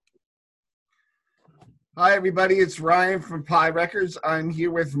Hi, everybody. It's Ryan from Pi Records. I'm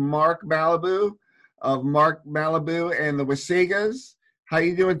here with Mark Malibu of Mark Malibu and the Wasegas. How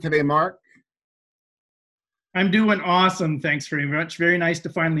you doing today, Mark? I'm doing awesome. Thanks very much. Very nice to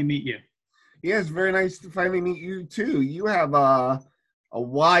finally meet you. Yeah, it's very nice to finally meet you too. You have a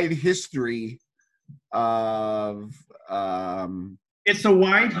wide history of It's a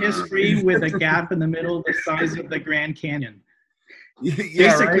wide history with a gap in the middle the size of the Grand Canyon.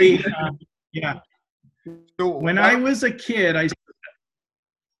 yeah, right. Basically, yeah. So When why I don't was a kid, I go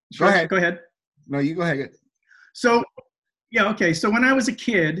sure ahead? go ahead. No, you go ahead. So yeah, okay. So when I was a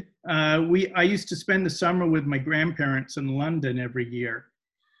kid, I used to spend the summer with my grandparents in London every year.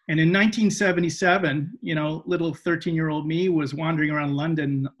 And in 1977, little 13-year-old me was wandering around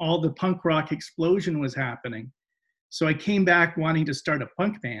London. All the punk rock explosion was happening. So I came back wanting to start a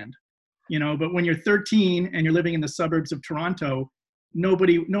punk band, but when you're 13 and you're living in the suburbs of Toronto,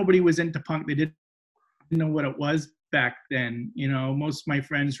 nobody was into punk. They didn't know what it was back then. Most of my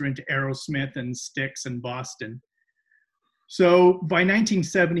friends were into Aerosmith and Styx and Boston. So by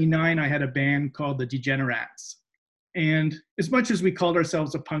 1979, I had a band called the Degenerates. And as much as we called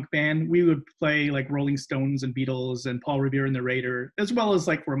ourselves a punk band, we would play like Rolling Stones and Beatles and Paul Revere and the Raider, as well as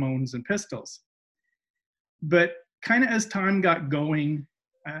like Ramones and Pistols. But kind of as time got going,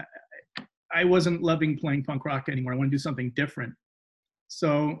 uh, I wasn't loving playing punk rock anymore. I want to do something different.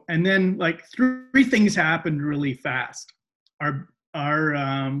 So, and then like three things happened really fast.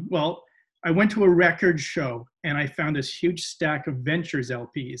 Well, I went to a record show and I found this huge stack of Ventures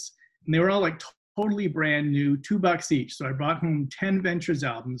LPs, and they were all like totally brand new, $2 each. So I brought home 10 Ventures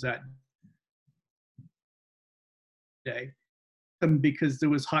albums that day because there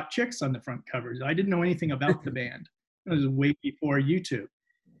was hot chicks on the front covers. I didn't know anything about the band. It was way before YouTube.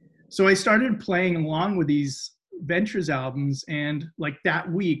 So I started playing along with these Ventures albums, and like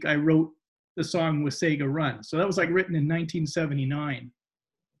that week I wrote the song Wasaga Run. So that was like written in 1979.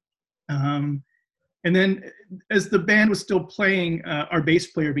 And then as the band was still playing, our bass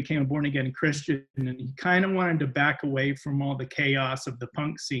player became a born-again Christian, and he kind of wanted to back away from all the chaos of the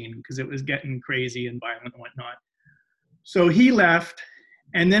punk scene because it was getting crazy and violent and whatnot. So he left,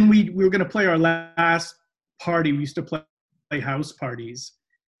 and then we were going to play our last party. We used to play house parties,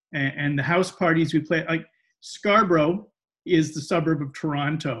 and the house parties we play, like Scarborough is the suburb of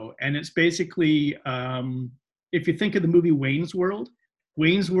Toronto, and it's basically, if you think of the movie Wayne's World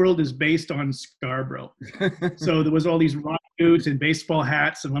is based on Scarborough. So there was all these rock dudes in baseball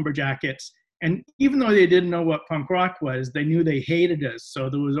hats and lumberjackets. And even though they didn't know what punk rock was, they knew they hated us. So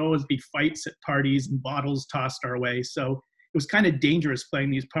there was always be fights at parties and bottles tossed our way. So it was kind of dangerous playing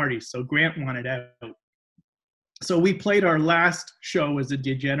these parties. So Grant wanted out. So we played our last show as the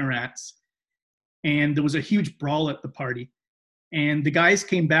Degenerates, and there was a huge brawl at the party. And the guys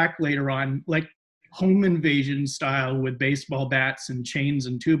came back later on, like home invasion style, with baseball bats and chains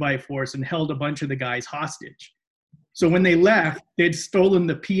and 2x4s, and held a bunch of the guys hostage. So when they left, they'd stolen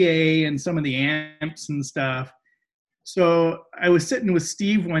the PA and some of the amps and stuff. So I was sitting with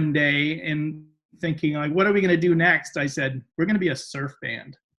Steve one day and thinking, like, what are we going to do next? I said, we're going to be a surf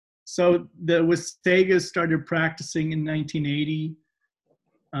band. So the Wasagas started practicing in 1980.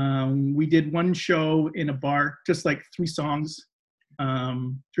 We did one show in a bar, just like three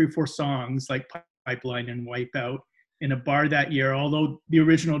or four songs, like Pipeline and Wipeout, in a bar that year. Although the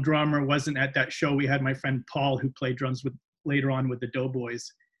original drummer wasn't at that show, we had my friend Paul, who played drums with later on with the Doughboys.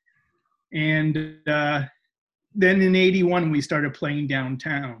 And then in 81, we started playing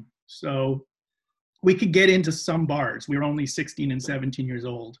downtown. So we could get into some bars. We were only 16 and 17 years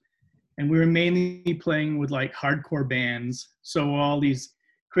old. And we were mainly playing with like hardcore bands. So all these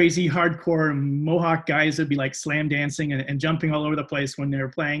crazy hardcore Mohawk guys would be like slam dancing and jumping all over the place when they were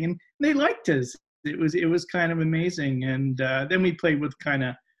playing. And they liked us. It was kind of amazing. And then we played with kind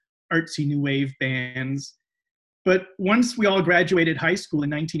of artsy new wave bands. But once we all graduated high school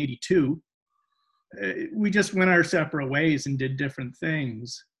in 1982, we just went our separate ways and did different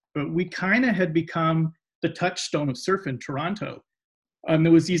things. But we kind of had become the touchstone of surf in Toronto.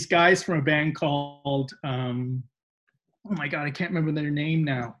 There was these guys from a band called, oh my God, I can't remember their name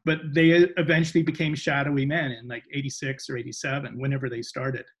now, but they eventually became Shadowy Men in like 86 or 87, whenever they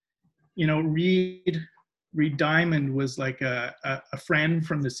started. Reed Diamond was like a friend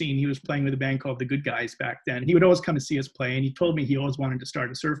from the scene. He was playing with a band called The Good Guys back then. He would always come to see us play, and he told me he always wanted to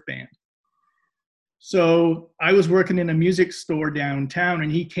start a surf band. So I was working in a music store downtown,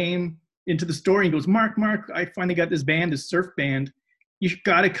 and he came into the store and he goes, Mark, I finally got this band, a surf band. You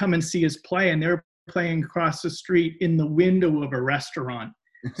got to come and see us play. And they're playing across the street in the window of a restaurant.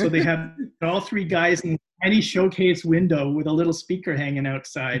 So they had all three guys in any showcase window with a little speaker hanging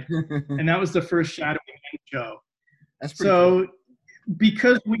outside. And that was the first Shadowy show. That's pretty cool. So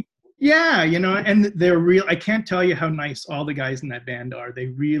because yeah, you know, and they're real. I can't tell you how nice all the guys in that band are. They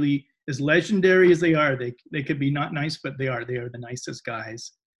really, as legendary as they are, they could be not nice, but they are the nicest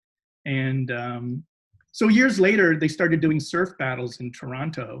guys. And so years later, they started doing surf battles in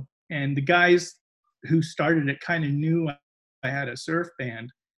Toronto, and the guys who started it kind of knew I had a surf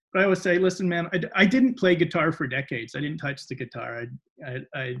band. But I would say, listen, man, I didn't play guitar for decades. I didn't touch the guitar.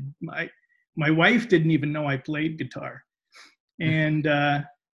 My wife didn't even know I played guitar. And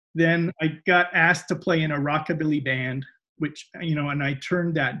then I got asked to play in a rockabilly band, which, you know, and I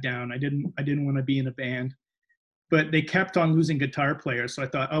turned that down. I didn't want to be in a band, but they kept on losing guitar players. So I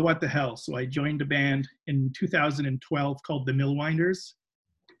thought, oh, what the hell? So I joined a band in 2012 called the Millwinders.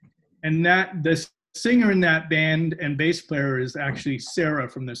 And the singer in that band and bass player is actually Sarah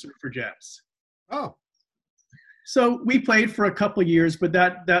from the Surfragettes. Oh. So we played for a couple of years, but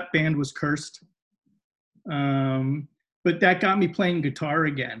that band was cursed. But that got me playing guitar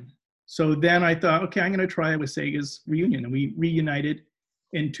again. So then I thought, okay, I'm going to try Wasega's reunion. And we reunited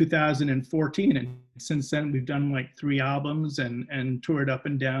in 2014. And since then, we've done like 3 albums and toured up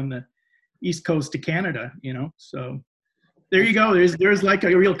and down the East Coast of Canada, you know. So there you go. There's like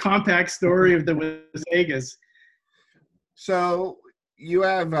a real compact story of the Wasegas. So you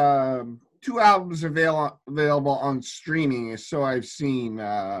have 2 albums available on streaming, so I've seen.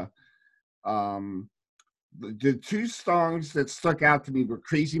 The 2 songs that stuck out to me were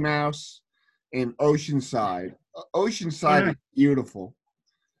Crazy Mouse and Oceanside. Oceanside is beautiful.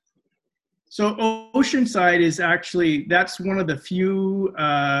 So Oceanside is actually, that's one of the few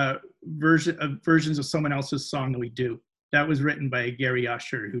versions of someone else's song that we do. That was written by Gary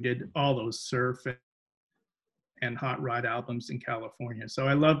Usher, who did all those surf and hot rod albums in California. So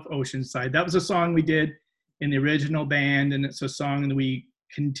I love Oceanside. That was a song we did in the original band, and it's a song that we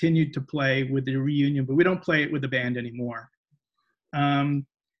continued to play with the reunion, but we don't play it with the band anymore.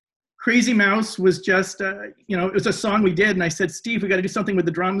 Crazy Mouse was just, you know, it was a song we did, and I said, Steve, we got to do something with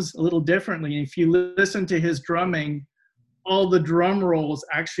the drums a little differently. And if you listen to his drumming, all the drum rolls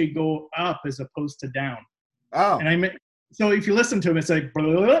actually go up as opposed to down. Oh. And so if you listen to him, it's like, blah,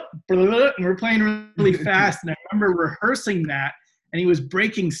 blah, and we're playing really fast. And I remember rehearsing that, and he was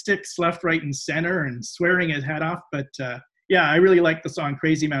breaking sticks left, right, and center and swearing his head off. But yeah, I really like the song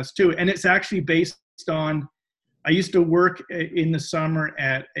Crazy Mouse too. And it's actually based on, I used to work in the summer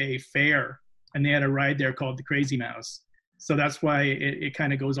at a fair, and they had a ride there called the Crazy Mouse. So that's why it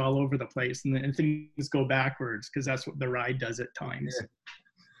kind of goes all over the place, and things go backwards because that's what the ride does at times. Yeah.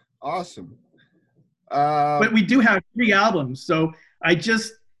 Awesome. But we do have 3 albums. So I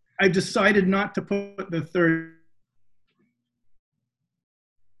decided not to put the 3rd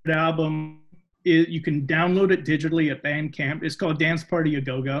album. You can download it digitally at Bandcamp. It's called Dance Party A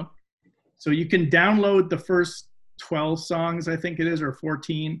Go-Go. So you can download the first 12 songs, I think it is, or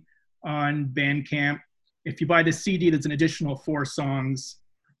 14 on Bandcamp. If you buy the CD, there's an additional 4 songs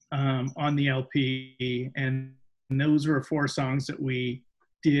on the LP. And those were 4 songs that we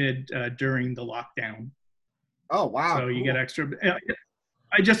did during the lockdown. Oh, wow. So you get extra.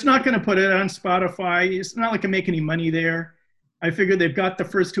 I'm just not going to put it on Spotify. It's not like I make any money there. I figured they've got the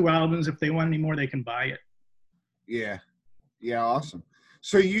first 2 albums. If they want any more, they can buy it. Yeah. Yeah, awesome.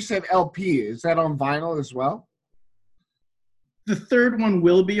 So you said LP. Is that on vinyl as well? The 3rd one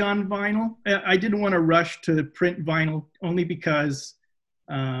will be on vinyl. I didn't want to rush to print vinyl only because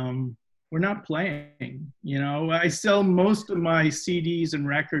we're not playing. You know, I sell most of my CDs and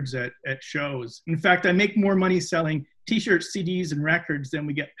records at shows. In fact, I make more money selling T-shirts, CDs, and records than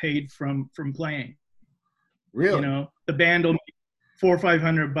we get paid from playing. Really? You know, the band will make $400 or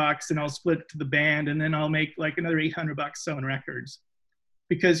 $500, and I'll split it to the band, and then I'll make like another $800 selling records,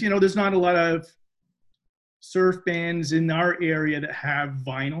 because, you know, there's not a lot of surf bands in our area that have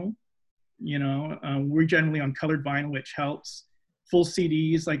vinyl. You know, we're generally on colored vinyl, which helps. Full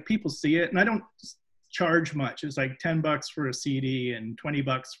CDs, like, people see it, and I don't charge much. It's like $10 for a CD and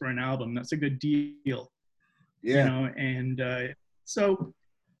 $20 for an album. That's a good deal. Yeah. You know, and so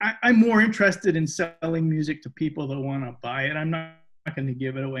I'm more interested in selling music to people that want to buy it. I'm not going to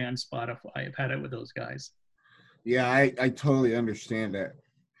give it away on Spotify. I've had it with those guys. Yeah, I totally understand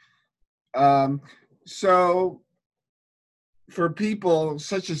that. So for people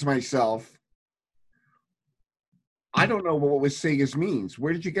such as myself, I don't know what Wasegas means.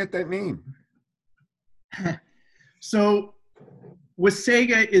 Where did you get that name? So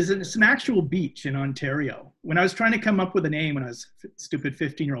Wasega it's an actual beach in Ontario. When I was trying to come up with a name when I was a stupid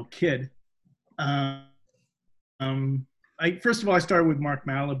 15-year-old kid, first of all, I started with Mark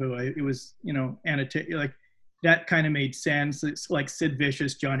Malibu. It was, you know, like, that kind of made sense. It's like Sid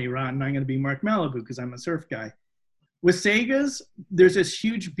Vicious, Johnny Rotten. I'm going to be Mark Malibu because I'm a surf guy. Wasegas, there's this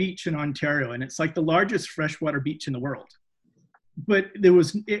huge beach in Ontario, and it's like the largest freshwater beach in the world. But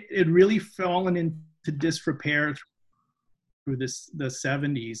it really fallen into disrepair through the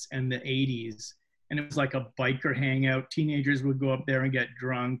 70s and the 80s. And it was like a biker hangout. Teenagers would go up there and get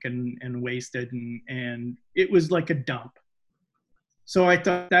drunk and wasted, and it was like a dump. So I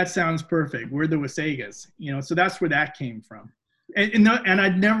thought, that sounds perfect. We're the Wasegas, so that's where that came from. And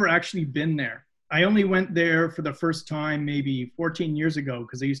I'd never actually been there. I only went there for the first time maybe 14 years ago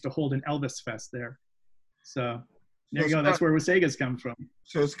because they used to hold an Elvis Fest there. So there you go. That's where Wasegas come from.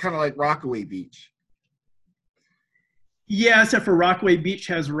 So it's kind of like Rockaway Beach. Yeah, except for Rockaway Beach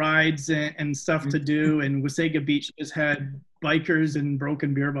has rides and stuff to do, and Wasaga Beach just had bikers and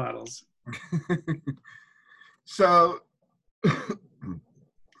broken beer bottles. So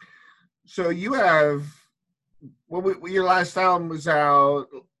you have, your last album was out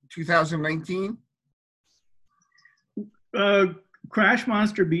 2019? Crash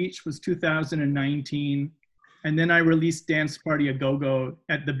Monster Beach was 2019, and then I released Dance Party A Go-Go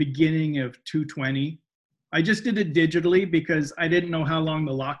at the beginning of 2020. I just did it digitally because I didn't know how long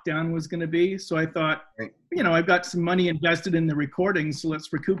the lockdown was going to be. So I thought, I've got some money invested in the recording, so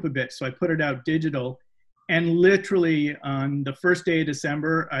let's recoup a bit. So I put it out digital. And literally on the first day of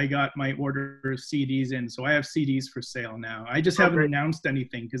December, I got my order of CDs in. So I have CDs for sale now. I just haven't announced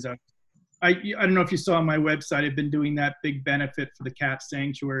anything because I don't know if you saw on my website, I've been doing that big benefit for the Cat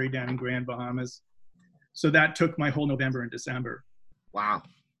Sanctuary down in Grand Bahamas. So that took my whole November and December. Wow.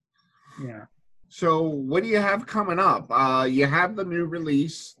 Yeah. So what do you have coming up? You have the new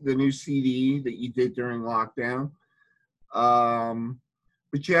release, the new CD that you did during lockdown.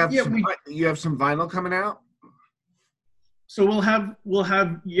 But you have some vinyl coming out? So we'll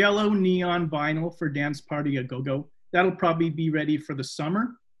have yellow neon vinyl for Dance Party A Go-Go. That'll probably be ready for the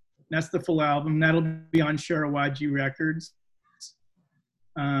summer. That's the full album. That'll be on Sharawaji Records.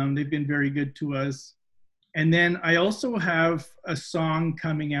 They've been very good to us. And then I also have a song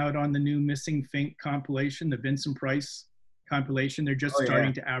coming out on the new Missing Fink compilation, the Vincent Price compilation. They're just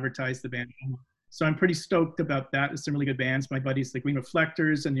starting to advertise the band. So I'm pretty stoked about that. There's some really good bands. My buddies, the Green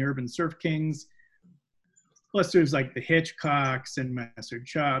Reflectors and the Urban Surf Kings. Plus there's like the Hitchcocks and Master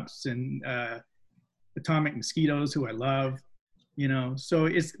Chops and Atomic Mosquitoes, who I love. So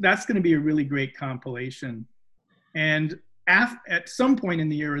that's going to be a really great compilation. And at some point in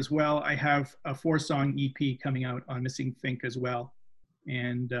the year as well, I have a 4-song EP coming out on Missing Fink as well.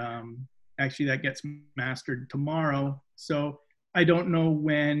 And actually that gets mastered tomorrow. So I don't know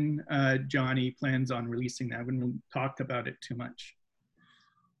when Johnny plans on releasing that. We haven't talked about it too much.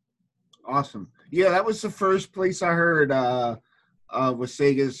 Awesome. Yeah, that was the first place I heard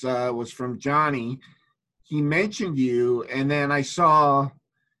Wasegas was from Johnny. He mentioned you, and then I saw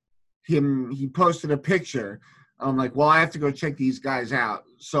him. He posted a picture. I'm like, well, I have to go check these guys out.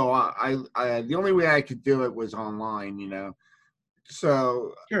 So I the only way I could do it was online,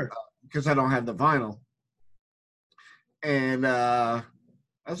 So sure, because I don't have the vinyl. And I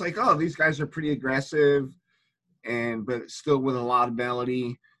was like, oh, these guys are pretty aggressive, but still with a lot of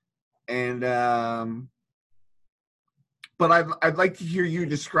melody. And but I'd like to hear you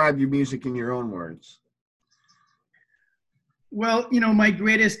describe your music in your own words. Well, my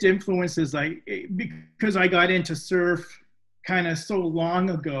greatest influences, because I got into surf kind of so long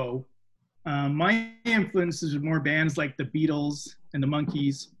ago, my influences are more bands like the Beatles and the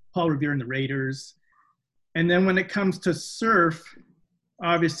Monkees, Paul Revere and the Raiders. And then when it comes to surf,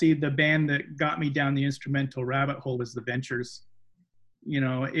 obviously the band that got me down the instrumental rabbit hole was the Ventures. You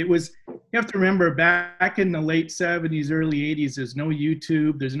have to remember back in the late 70s, early 80s, there's no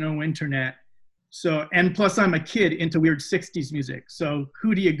YouTube, there's no internet. So, and plus I'm a kid into weird 60s music. So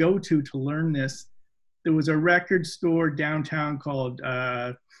who do you go to learn this? There was a record store downtown called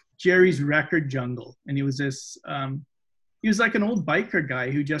Jerry's Record Jungle. And he was he was like an old biker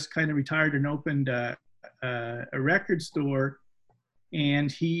guy who just kind of retired and opened a record store.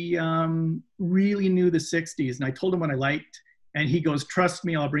 And he really knew the 60s. And I told him what I liked. And he goes, trust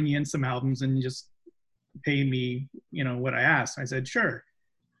me, I'll bring you in some albums and just pay me, what I asked. I said, sure.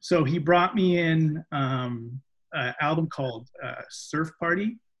 So he brought me in an album called Surf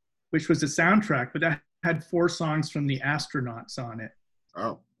Party, which was a soundtrack, but that had 4 songs from the Astronauts on it.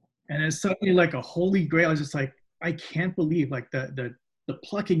 Oh. And it's suddenly like a holy grail. I was just like, I can't believe like the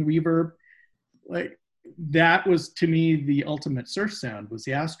plucking reverb, like that was to me the ultimate surf sound was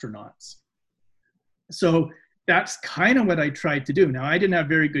the Astronauts. So that's kind of what I tried to do. Now I didn't have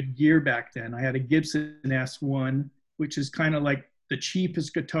very good gear back then. I had a Gibson S1, which is kind of like the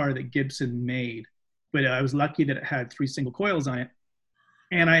cheapest guitar that Gibson made. but I was lucky that it had 3 single coils on it.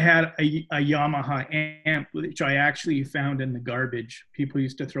 And I had a Yamaha amp, which I actually found in the garbage. People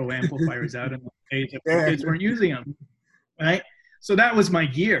used to throw amplifiers out in the days if the kids weren't using them, right? So that was my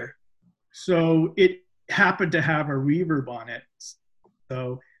gear. So it happened to have a reverb on it.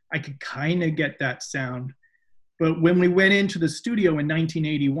 So I could kind of get that sound. But when we went into the studio in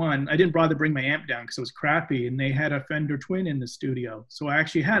 1981, I didn't bother to bring my amp down because it was crappy, and they had a Fender Twin in the studio. So I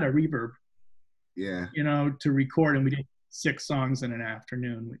actually had a reverb, you know, to record, and we did 6 songs in an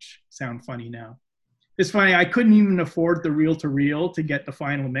afternoon, which sound funny now. It's funny, I couldn't even afford the reel-to-reel to get the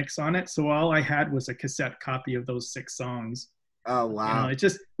final mix on it, so all I had was a cassette copy of those 6 songs. Oh, wow. You know, it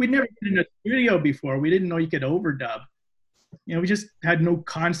just, we'd never been in a studio before. We didn't know you could overdub. You know, we just had no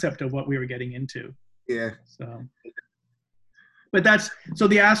concept of what we were getting into. Yeah. So, but so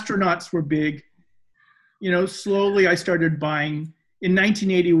the Astronauts were big. You know, slowly I started buying. In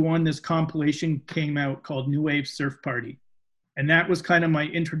 1981, this compilation came out called New Wave Surf Party. And that was kind of my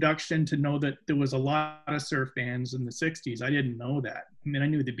introduction to know that there was a lot of surf bands in the 60s. I didn't know that. I mean, I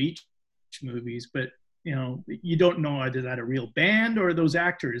knew the beach movies, but, you know, you don't know, is that a real band or those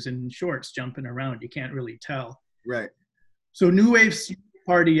actors in shorts jumping around? You can't really tell. Right. So New Wave Surf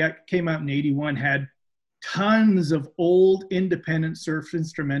Party came out in 81, had tons of old independent surf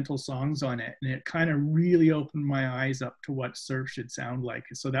instrumental songs on it, and it kind of really opened my eyes up to what surf should sound like.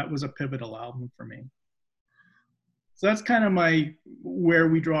 So that was a pivotal album for me. So that's kind of where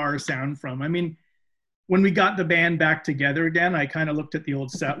we draw our sound from. I mean, when we got the band back together again, I kind of looked at the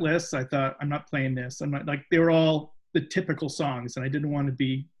old set lists. I thought, I'm not playing this. I'm not, like, they were all the typical songs, and I didn't want to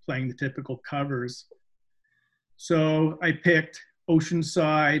be playing the typical covers. So I picked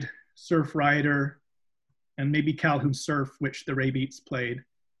Oceanside, Surf Rider, and maybe Calhoun Surf, which the Ray Beats played.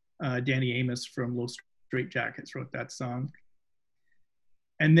 Danny Amos from Low Straight Jackets wrote that song.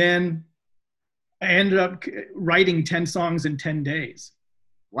 And then I ended up writing 10 songs in 10 days.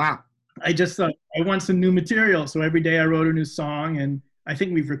 Wow. I just thought, I want some new material. So every day I wrote a new song, and I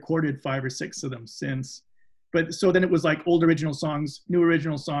think we've recorded 5 or 6 of them since. But so then it was like old original songs, new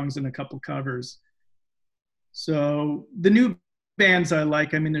original songs, and a couple covers. So the new bands I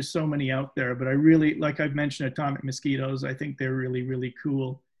like, I mean, there's so many out there, but I really, like I've mentioned, Atomic Mosquitoes, I think they're really, really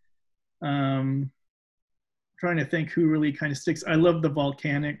cool. Trying to think who really kind of sticks. I love the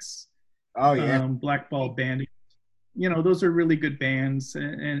Volcanics. Oh, yeah. Blackball Bandit. You know, those are really good bands,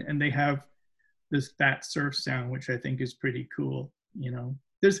 and they have this fat surf sound, which I think is pretty cool. You know,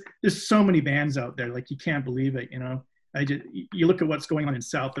 there's so many bands out there, like you can't believe it. You know, you look at what's going on in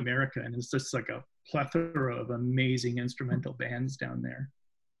South America, and it's just like a plethora of amazing instrumental bands down there.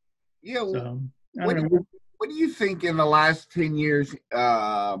 Yeah. So, what do you think in the last 10 years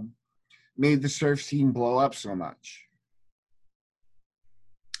made the surf scene blow up so much?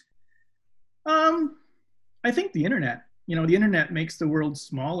 I think the internet. You know, the internet makes the world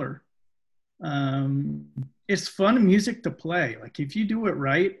smaller. It's fun music to play. Like if you do it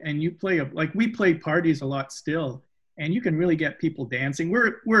right and you play like we play parties a lot still, and you can really get people dancing.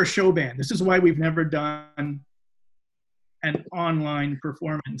 We're a show band. This is why we've never done an online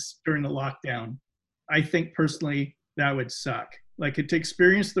performance during the lockdown. I think personally that would suck. Like to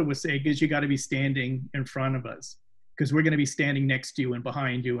experience the Wasagas, you got to be standing in front of us, because we're going to be standing next to you and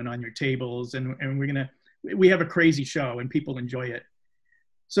behind you and on your tables, and we have a crazy show and people enjoy it.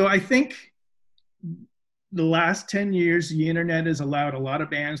 So I think the last 10 years, the internet has allowed a lot of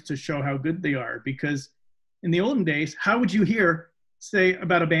bands to show how good they are, because in the olden days, how would you hear, say,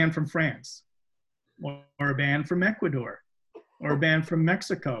 about a band from France or a band from Ecuador or a band from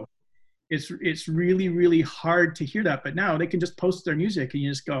Mexico? It's really, really hard to hear that. But now they can just post their music and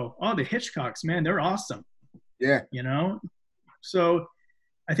you just go, oh, the Hitchcocks, man, they're awesome. Yeah. You know? So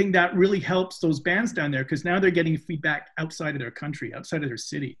I think that really helps those bands down there, because now they're getting feedback outside of their country, outside of their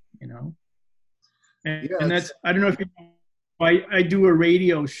city, you know? And that's, I don't know if you know, I do a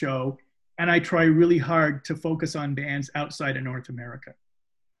radio show, and I try really hard to focus on bands outside of North America.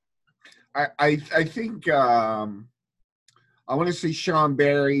 I think I want to say Sean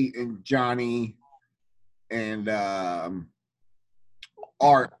Barry and Johnny and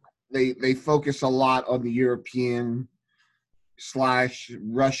Art. They focus a lot on the European /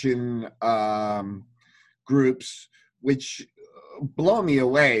 Russian groups, which blow me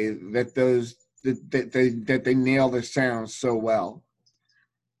away that they nail the sound so well.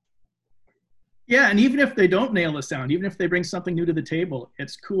 Yeah, and even if they don't nail the sound, even if they bring something new to the table,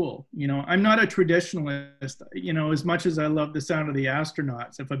 it's cool. You know, I'm not a traditionalist. You know, as much as I love the sound of the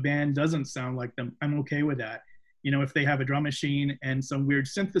Astronauts, if a band doesn't sound like them, I'm okay with that. You know, if they have a drum machine and some weird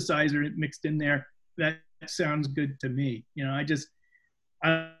synthesizer mixed in there, that sounds good to me. You know, I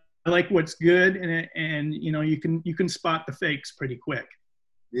I like what's good, and you know, you can spot the fakes pretty quick.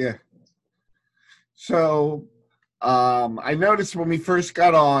 Yeah. So I noticed when we first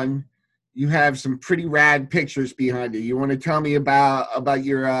got on, you have some pretty rad pictures behind you. You want to tell me about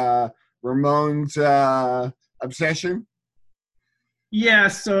your Ramones obsession? Yeah,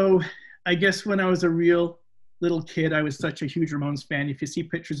 so I guess when I was a real little kid, I was such a huge Ramones fan. If you see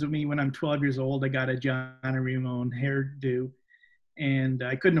pictures of me when I'm 12 years old, I got a Johnny Ramone hairdo, and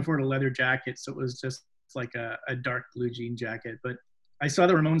I couldn't afford a leather jacket, so it was just like a dark blue jean jacket. But I saw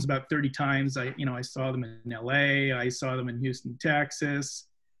the Ramones about 30 times. I saw them in LA, I saw them in Houston, Texas,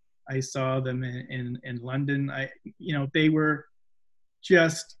 I saw them in London. They were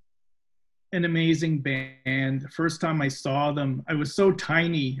just an amazing band. The first time I saw them, I was so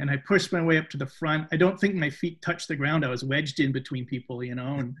tiny and I pushed my way up to the front. I don't think my feet touched the ground. I was wedged in between people,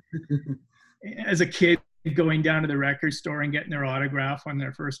 and as a kid going down to the record store and getting their autograph on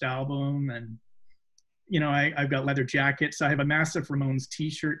their first album. And I've got leather jackets. I have a massive Ramones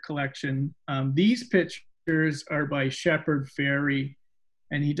t-shirt collection. These pictures are by Shepard Fairey,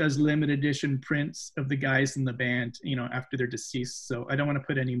 and he does limited edition prints of the guys in the band, after they're deceased. So I don't want to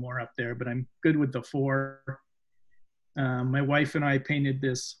put any more up there, but I'm good with the 4. My wife and I painted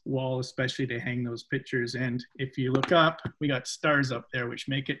this wall especially to hang those pictures. And if you look up, we got stars up there, which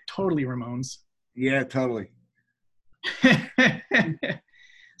make it totally Ramones. Yeah, totally.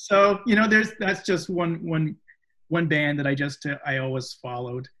 So, that's just one band that I always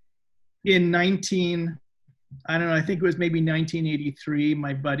followed. I think it was maybe 1983,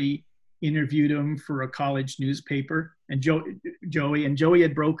 my buddy interviewed him for a college newspaper, and Joey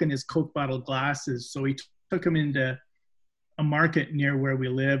had broken his Coke bottle glasses. So he took him into a market near where we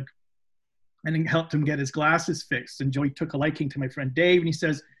lived and helped him get his glasses fixed. And Joey took a liking to my friend Dave, and he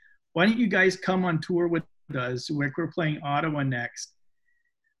says, "Why don't you guys come on tour with us? We're playing Ottawa next."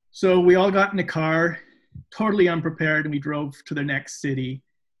 So we all got in the car, totally unprepared, and we drove to the next city.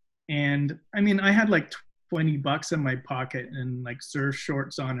 And I had like $20 in my pocket and like surf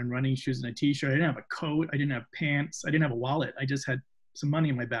shorts on and running shoes and a t-shirt. I didn't have a coat. I didn't have pants. I didn't have a wallet. I just had some money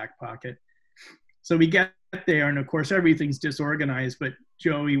in my back pocket. So we get there, and of course everything's disorganized, but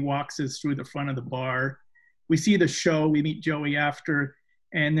Joey walks us through the front of the bar. We see the show. We meet Joey after,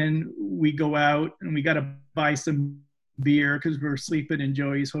 and then we go out and we got to buy some beer because we were sleeping in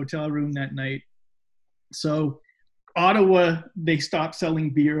Joey's hotel room that night. So Ottawa, they stopped selling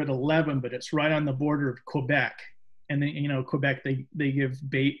beer at 11, but it's right on the border of Quebec. And then, Quebec, they give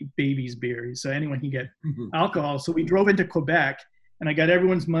babies beer. So anyone can get alcohol. So we drove into Quebec, and I got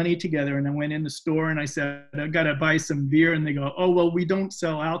everyone's money together, and I went in the store and I said, "I got to buy some beer." And they go, "Oh, well, we don't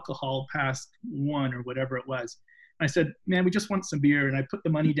sell alcohol past 1 or whatever it was." And I said, "Man, we just want some beer." And I put the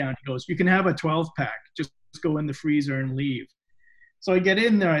money down. He goes, "You can have a 12-pack. Just go in the freezer and leave." So I get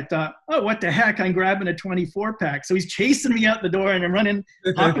in there. I thought, "Oh, what the heck? I'm grabbing a 24-pack." So he's chasing me out the door, and I'm running,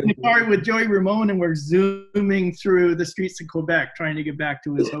 hopping in the car with Joey Ramone, and we're zooming through the streets of Quebec trying to get back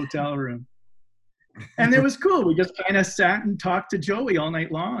to his hotel room. And it was cool. We just kind of sat and talked to Joey all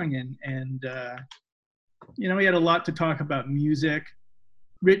night long, and we had a lot to talk about music.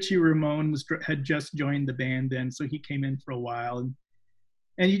 Richie Ramone had just joined the band then, so he came in for a while,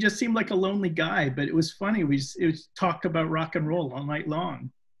 and he just seemed like a lonely guy, but it was funny. It was talked about rock and roll all night long,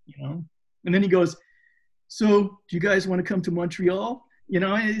 And then he goes, "So do you guys want to come to Montreal?"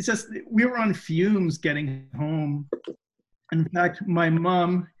 It's just, we were on fumes getting home. In fact, my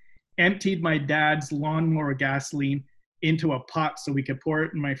mom emptied my dad's lawnmower gasoline into a pot so we could pour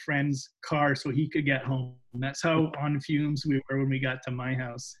it in my friend's car so he could get home. That's how on fumes we were when we got to my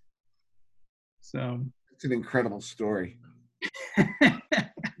house. So it's an incredible story.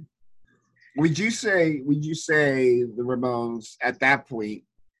 Would you say the Ramones at that point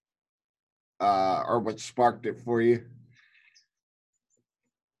are what sparked it for you?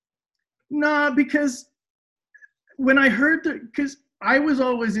 No, because when I heard because I was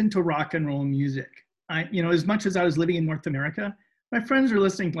always into rock and roll music. As much as I was living in North America, my friends were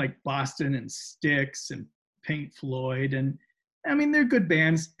listening to like Boston and Styx and Pink Floyd, and they're good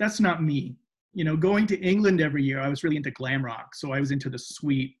bands. That's not me. Going to England every year, I was really into glam rock. So I was into The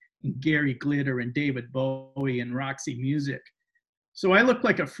Sweet and Gary Glitter and David Bowie and Roxy Music. So I looked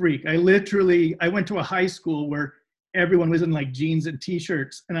like a freak. I went to a high school where everyone was in like jeans and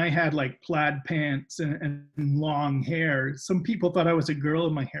t-shirts, and I had like plaid pants and long hair. Some people thought I was a girl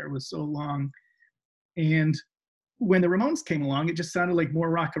and my hair was so long. And when the Ramones came along, it just sounded like more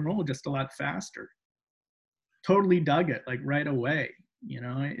rock and roll, just a lot faster. Totally dug it, like right away.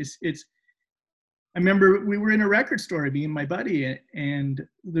 It's I remember we were in a record store, me and my buddy, and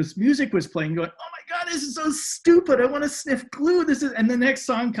this music was playing, going, "Oh my God, this is so stupid. I want to sniff glue. This is," and the next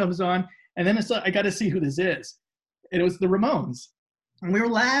song comes on, and then it's like, I got to see who this is. And it was the Ramones. And we were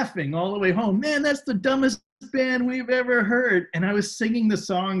laughing all the way home. Man, that's the dumbest band we've ever heard. And I was singing the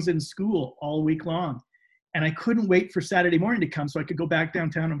songs in school all week long. And I couldn't wait for Saturday morning to come so I could go back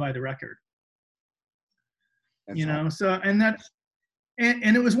downtown and buy the record. That's awesome. So,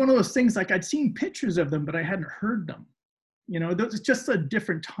 and it was one of those things, like I'd seen pictures of them, but I hadn't heard them. It was just a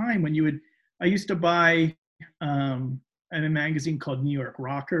different time when I used to buy a magazine called New York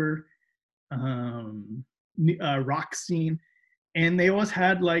Rocker, Rock Scene, and they always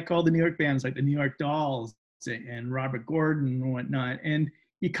had like all the New York bands, like the New York Dolls and Robert Gordon and whatnot. And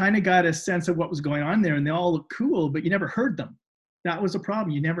you kind of got a sense of what was going on there, and they all looked cool, but you never heard them. That was a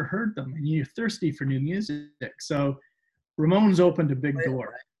problem. You never heard them, and you're thirsty for new music. So Ramones opened a big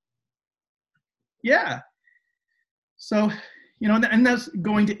door. Yeah. So, and that's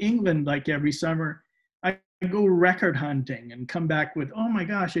going to England like every summer. I go record hunting and come back with, oh my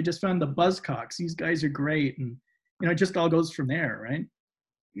gosh, I just found the Buzzcocks. These guys are great. And, it just all goes from there, right?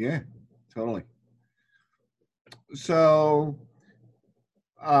 Yeah, totally. So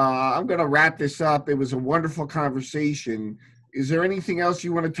I'm going to wrap this up. It was a wonderful conversation. Is there anything else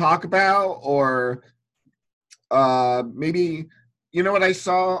you want to talk about, or maybe, what I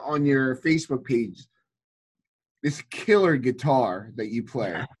saw on your Facebook page, this killer guitar that you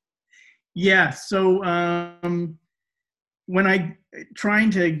play? Yeah. So when I trying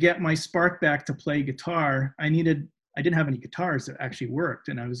to get my spark back to play guitar, I didn't have any guitars that actually worked,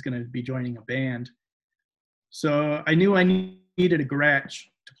 and I was going to be joining a band. So I knew I needed a Gretsch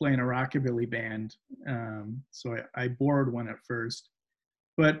to play in a rockabilly band. So I borrowed one at first,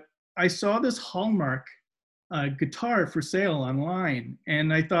 but I saw this Hallmark guitar for sale online,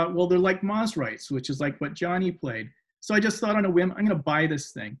 and I thought, well, they're like Mosrites, which is like what Johnny played. So I just thought on a whim, I'm going to buy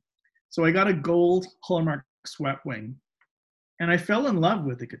this thing. So I got a gold Hallmark Swept-Wing, and I fell in love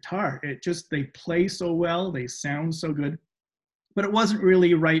with the guitar. They play so well, they sound so good, but it wasn't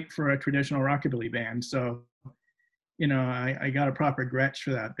really right for a traditional rockabilly band. So, I got a proper Gretsch for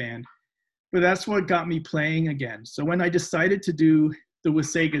that band, but that's what got me playing again. So when I decided to do the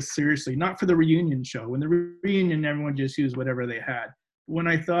Wasegas seriously, not for the reunion show. When the reunion, everyone just used whatever they had. When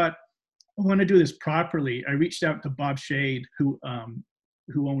I thought, I want to do this properly, I reached out to Bob Shade, who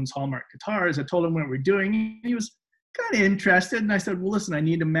owns Hallmark Guitars. I told him what we're doing, and he was kind of interested. And I said, well, listen, I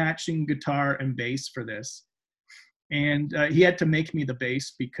need a matching guitar and bass for this. And he had to make me the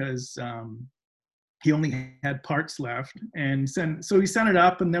bass because he only had parts left. And so he sent it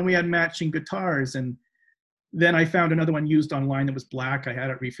up, and then we had matching guitars. And then I found another one used online that was black. I had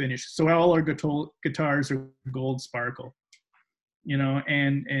it refinished. So all our guitars are gold sparkle,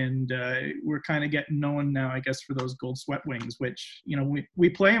 and we're kind of getting known now, I guess, for those gold Swept-Wings, which, we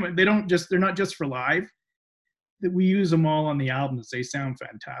play them. They're not just for live. That we use them all on the albums. They sound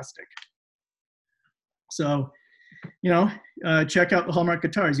fantastic. So, check out the Hallmark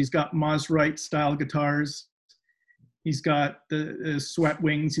guitars. He's got Mosrite style guitars. He's got the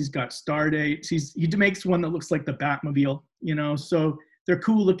Swept-Wings. He's got Stardates. He makes one that looks like the Batmobile, so they're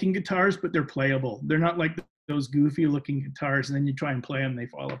cool looking guitars, but they're playable. They're not like those goofy looking guitars, and then you try and play them, they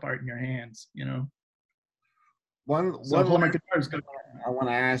fall apart in your hands, One Hallmark guitars. I want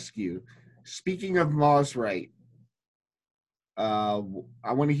to ask you, speaking of Mosrite, I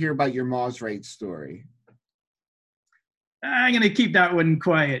want to hear about your Mosrite story. I'm going to keep that one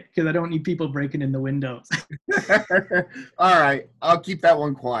quiet because I don't need people breaking in the windows. All right. I'll keep that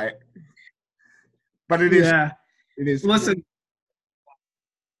one quiet. But it is. Yeah. It is. Listen. Cool.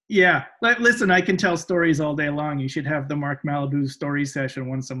 Yeah. Listen, I can tell stories all day long. You should have the Mark Malibu story session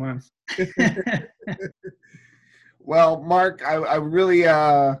once a month. Well, Mark, I really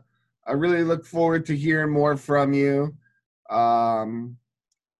look forward to hearing more from you.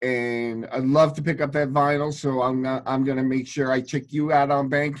 And I'd love to pick up that vinyl, so I'm gonna make sure I check you out on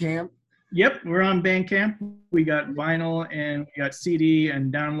Bandcamp. Yep, we're on Bandcamp. We got vinyl and we got CD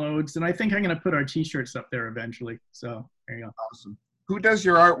and downloads, and I think I'm gonna put our T-shirts up there eventually. So there you go. Awesome. Who does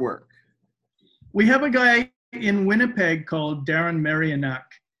your artwork? We have a guy in Winnipeg called Darren Marianak,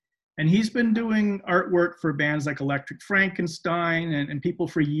 and he's been doing artwork for bands like Electric Frankenstein and people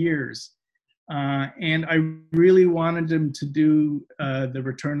for years. And I really wanted him to do the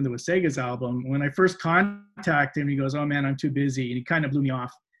Return of the Wasegas album. When I first contacted him, he goes, oh man, I'm too busy. And he kind of blew me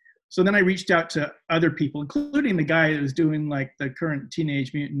off. So then I reached out to other people, including the guy that was doing like the current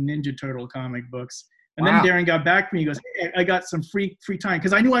Teenage Mutant Ninja Turtle comic books. And Then Darren got back to me. He goes, hey, I got some free time.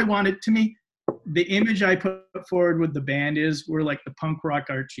 Because I knew I wanted, to me, the image I put forward with the band we're like the punk rock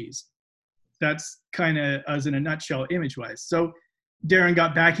Archies. that's kind of us in a nutshell, image-wise. So Darren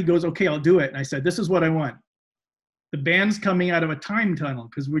got back. He goes, "Okay, I'll do it." And I said, "This is what I want. The band's coming out of a time tunnel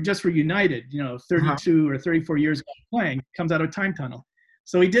because we're just reunited. 32 or 34 years playing, comes out of a time tunnel."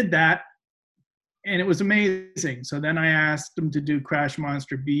 So he did that, and it was amazing. So then I asked him to do Crash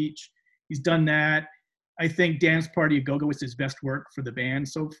Monster Beach. He's done that. I think Dance Party A Go-Go was his best work for the band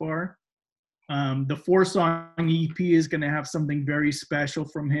so far. The 4-song EP is going to have something very special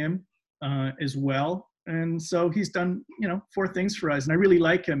from him as well. And so he's done, 4 things for us. And I really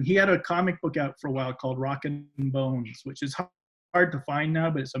like him. He had a comic book out for a while called Rockin' Bones, which is hard to find now,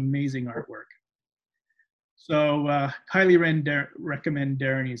 but it's amazing artwork. So highly recommend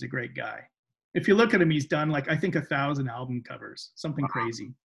Darren. He's a great guy. If you look at him, he's done I think 1,000 album covers, something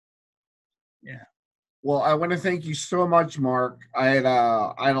crazy. Yeah. Well, I want to thank you so much, Mark. I had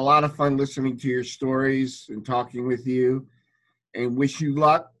a lot of fun listening to your stories and talking with you, and wish you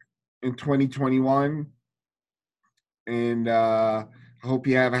luck in 2021. And I hope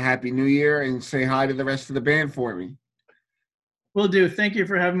you have a happy new year, and say hi to the rest of the band for me. Will do. Thank you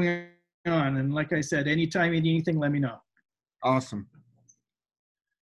for having me on. And like I said, anytime you need anything, let me know. Awesome.